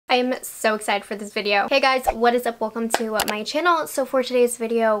I am so excited for this video. Hey guys, what is up? Welcome to my channel. So for today's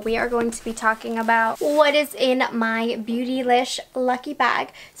video, we are going to be talking about what is in my Beautylish lucky bag.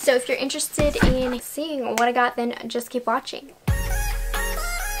 So if you're interested in seeing what I got, then just keep watching.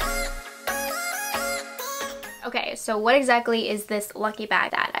 Okay, so what exactly is this lucky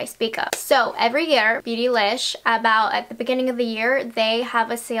bag that I speak of? So every year, Beautylish, about at the beginning of the year, they have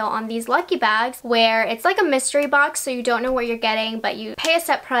a sale on these lucky bags where it's like a mystery box, so you don't know what you're getting, but you pay a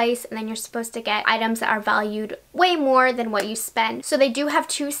set price and then you're supposed to get items that are valued way more than what you spend. So they do have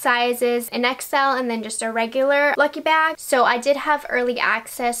two sizes, an XL and then just a regular lucky bag. So I did have early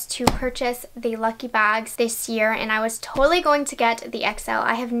access to purchase the lucky bags this year and I was totally going to get the XL.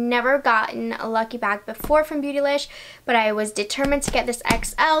 I have never gotten a lucky bag before from Beautylish, but I was determined to get this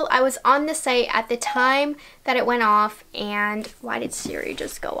XL. I was on the site at the time that it went off, and why did Siri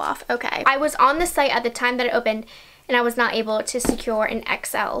just go off? Okay. I was on the site at the time that it opened and I was not able to secure an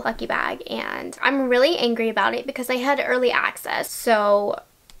XL lucky bag, and I'm really angry about it because I had early access. So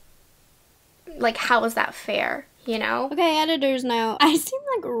like, how is that fair? You know? Okay, editors now. I seem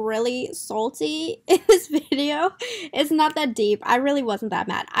like really salty in this video. It's not that deep. I really wasn't that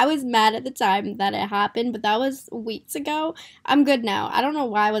mad. I was mad at the time that it happened, but that was weeks ago. I'm good now. I don't know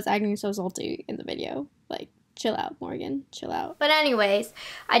why I was acting so salty in the video. Like, chill out, Morgan. Chill out. But anyways,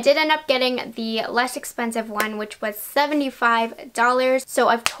 I did end up getting the less expensive one, which was $75. So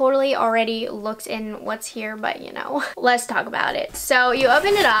I've totally already looked in what's here, but you know, let's talk about it. So you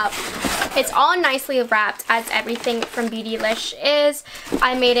open it up. It's all nicely wrapped as everything from Beautylish is.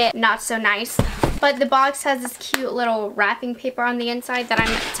 I made it not so nice. But the box has this cute little wrapping paper on the inside that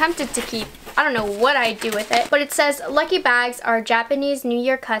I'm tempted to keep. I don't know what I'd do with it. But it says, lucky bags are Japanese New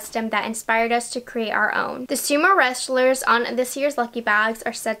Year custom that inspired us to create our own. The sumo wrestlers on this year's lucky bags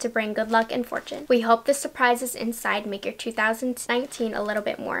are said to bring good luck and fortune. We hope the surprises inside make your 2019 a little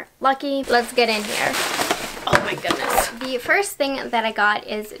bit more lucky. Let's get in here. Oh my goodness. The first thing that I got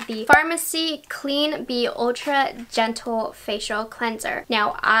is the Pharmacy Clean Bee Ultra Gentle Facial Cleanser.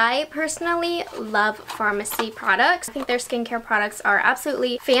 Now, I personally love Pharmacy products. I think their skincare products are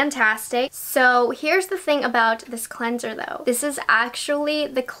absolutely fantastic. So here's the thing about this cleanser though. This is actually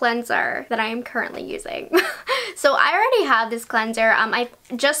the cleanser that I am currently using. So I already have this cleanser. I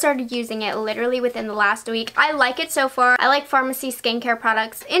just started using it literally within the last week. I like it so far. I like Pharmacy skincare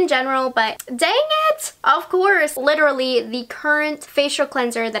products in general, but dang it! Of course, literally the current facial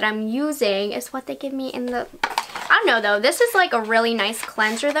cleanser that I'm using is what they give me in the... I don't know though, this is like a really nice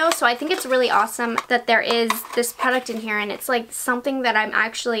cleanser though, so I think it's really awesome that there is this product in here and it's like something that I'm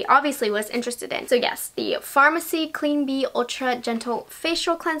actually obviously was interested in. So yes, the Pharmacy Clean Bee Ultra Gentle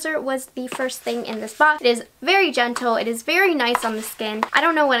Facial Cleanser was the first thing in this box. It is very gentle, it is very nice on the skin. I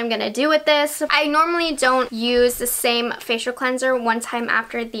don't know what I'm gonna do with this. I normally don't use the same facial cleanser one time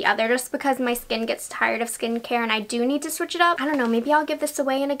after the other just because my skin gets tired of skincare and I do need to switch it up. I don't know, maybe I'll give this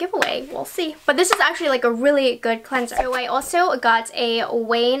away in a giveaway. We'll see. But this is actually like a really good cleanser. So I also got a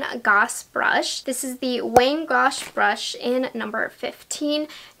Wayne Goss brush. This is the Wayne Goss brush in number 15.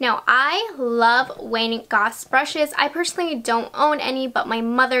 Now I love Wayne Goss brushes. I personally don't own any, but my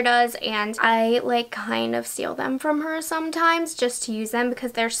mother does, and I like kind of steal them from her sometimes just to use them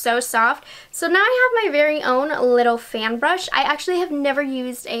because they're so soft. So now I have my very own little fan brush. I actually have never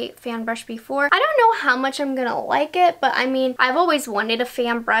used a fan brush before. I don't know how much I'm gonna like it, but I mean, I've always wanted a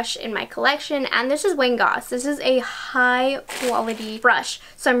fan brush in my collection, and this is Wayne Goss. This is a high quality brush,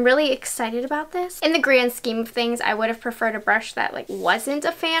 so I'm really excited about this. In the grand scheme of things, I would have preferred a brush that like wasn't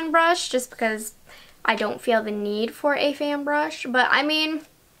a fan brush just because I don't feel the need for a fan brush, but I mean,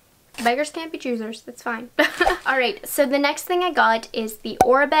 beggars can't be choosers. That's fine. Alright, so the next thing I got is the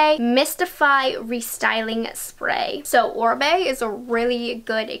Oribe Mystify Restyling Spray. So Oribe is a really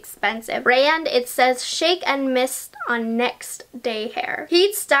good, expensive brand. It says shake and mist on next day hair.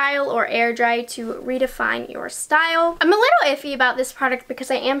 Heat, style, or air dry to redefine your style. I'm a little iffy about this product because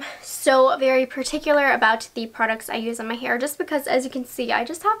I am so very particular about the products I use on my hair, just because as you can see, I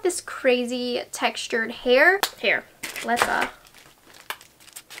just have this crazy textured hair. Here, let's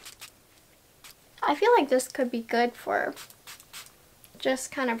I feel like this could be good for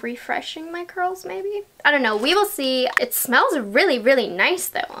just kind of refreshing my curls maybe. I don't know, we will see. It smells really, really nice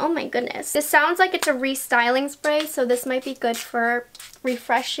though. Oh my goodness. This sounds like it's a restyling spray, so this might be good for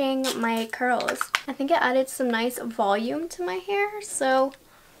refreshing my curls. I think it added some nice volume to my hair, so,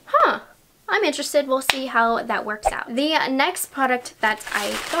 huh. I'm interested. We'll see how that works out. The next product that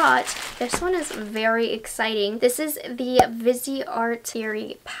I got, this one is very exciting. This is the Viseart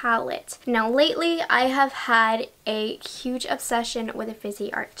Theory palette. Now lately I have had a huge obsession with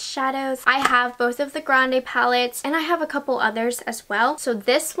Viseart shadows. I have both of the Grande palettes and I have a couple others as well. So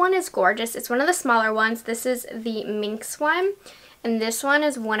this one is gorgeous. It's one of the smaller ones. This is the Minx one. And this one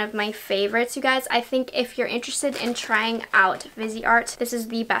is one of my favorites, you guys. I think if you're interested in trying out Viseart, this is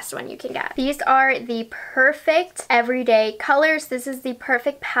the best one you can get. These are the perfect everyday colors. This is the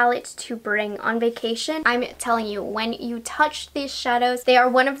perfect palette to bring on vacation. I'm telling you, when you touch these shadows, they are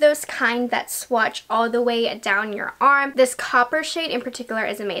one of those kind that swatch all the way down your arm. This copper shade in particular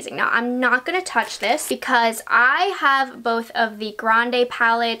is amazing. Now, I'm not going to touch this because I have both of the Grande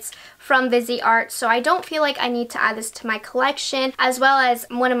palettes from Viseart, so I don't feel like I need to add this to my collection, as well as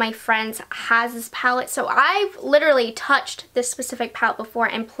one of my friends has this palette. So I've literally touched this specific palette before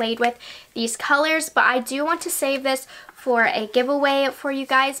and played with these colors, but I do want to save this for a giveaway for you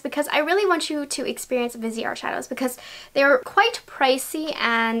guys because I really want you to experience Viseart shadows because they're quite pricey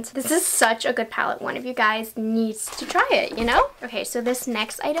and this is such a good palette. One of you guys needs to try it, you know? Okay, so this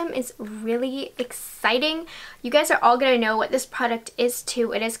next item is really exciting. You guys are all gonna know what this product is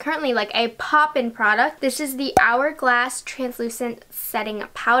too. It is currently like a pop-in product. This is the Hourglass Translucent Setting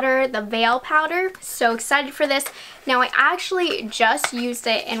Powder, the Veil Powder. So excited for this. Now, I actually just used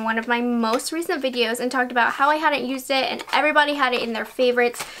it in one of my most recent videos and talked about how I hadn't used it and everybody had it in their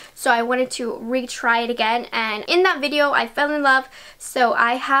favorites. So I wanted to retry it again. And in that video, I fell in love. So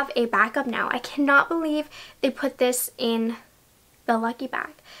I have a backup now. I cannot believe they put this in the lucky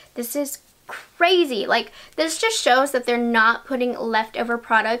bag. This is crazy. Like, this just shows that they're not putting leftover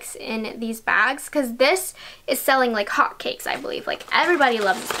products in these bags because this is selling like hotcakes, I believe. Like, everybody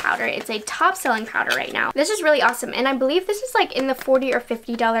loves this powder. It's a top selling powder right now. This is really awesome, and I believe this is like in the $40 or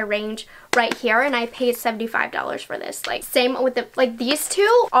 $50 range right here, and I paid $75 for this. Like, same with the, like, these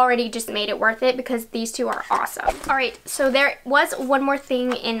two already just made it worth it because these two are awesome. All right, so there was one more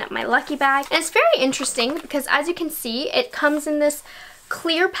thing in my lucky bag, and it's very interesting because as you can see, it comes in this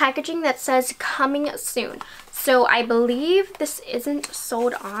clear packaging that says coming soon. So I believe this isn't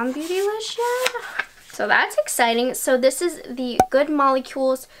sold on Beautylish yet. So that's exciting. So this is the Good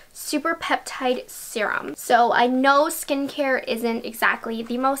Molecules Super Peptide Serum. So I know skincare isn't exactly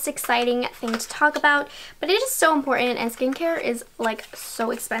the most exciting thing to talk about, but it is so important and skincare is like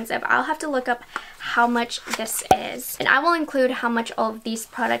so expensive. I'll have to look up how much this is. And I will include how much all of these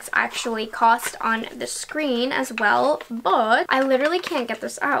products actually cost on the screen as well, but I literally can't get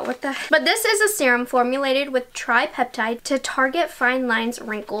this out. What the heck? But this is a serum formulated with tripeptide to target fine lines,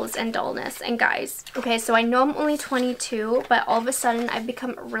 wrinkles, and dullness. And guys, okay, so I know I'm only 22, but all of a sudden I've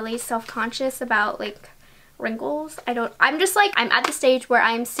become really self-conscious about like wrinkles. I'm just like, I'm at the stage where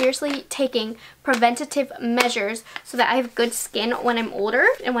I'm seriously taking preventative measures so that I have good skin when I'm older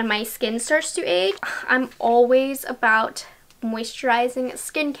and when my skin starts to age. I'm always about moisturizing,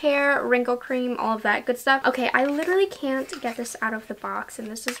 skincare, wrinkle cream, all of that good stuff. Okay, I literally can't get this out of the box and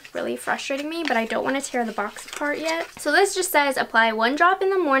this is really frustrating me, but I don't want to tear the box apart yet. So this just says apply 1 drop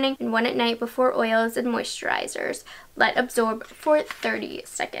in the morning and 1 at night before oils and moisturizers. Let absorb for 30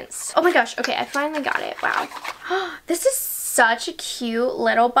 seconds. Oh my gosh, okay, I finally got it. Wow. This is such a cute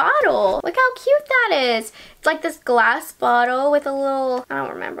little bottle. Look how cute that is. It's like this glass bottle with a little, I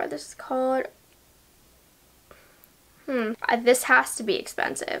don't remember what this is called. This has to be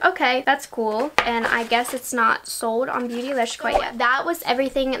expensive. Okay, that's cool. And I guess it's not sold on Beautylish quite yet. That was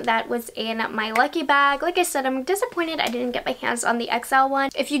everything that was in my lucky bag. Like I said, I'm disappointed I didn't get my hands on the XL one.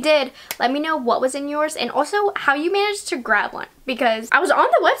 If you did, let me know what was in yours and also how you managed to grab one. Because I was on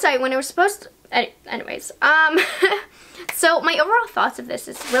the website when it was supposed to... Anyways, so my overall thoughts of this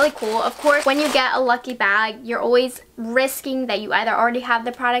is really cool. Of course, when you get a lucky bag, you're always risking that you either already have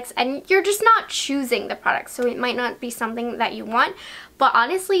the products and you're just not choosing the products, so it might not be something that you want. But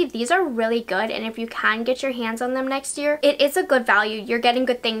honestly, these are really good, and if you can get your hands on them next year, it is a good value. You're getting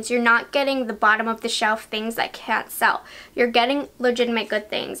good things. You're not getting the bottom of the shelf things that can't sell. You're getting legitimate good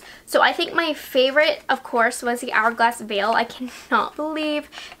things. So I think my favorite, of course, was the Hourglass Veil. I cannot believe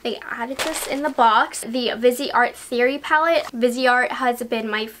they added this in the box. The Viseart Theory palette. Viseart has been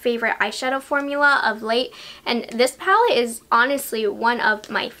my favorite eyeshadow formula of late, and this palette is honestly one of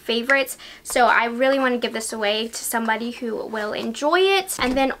my favorites. So I really want to give this away to somebody who will enjoy it.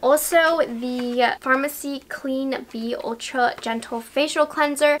 And then also the Pharmacy Clean Bee Ultra Gentle Facial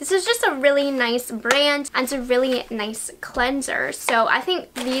Cleanser. This is just a really nice brand and it's a really nice cleanser. So I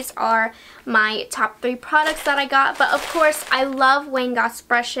think these are my top 3 products that I got. But of course, I love Wayne Goss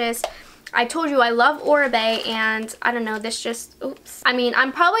brushes. I told you I love Oribe, and I don't know, this just, oops. I mean,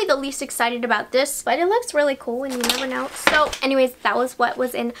 I'm probably the least excited about this, but it looks really cool and you never know. So anyways, that was what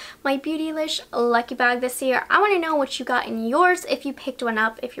was in my Beautylish lucky bag this year. I want to know what you got in yours, if you picked one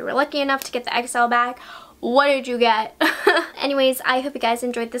up, if you were lucky enough to get the XL bag. What did you get? Anyways, I hope you guys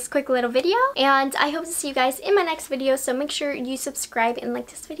enjoyed this quick little video, and I hope to see you guys in my next video, so make sure you subscribe and like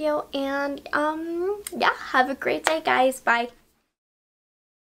this video, and yeah, have a great day guys. Bye.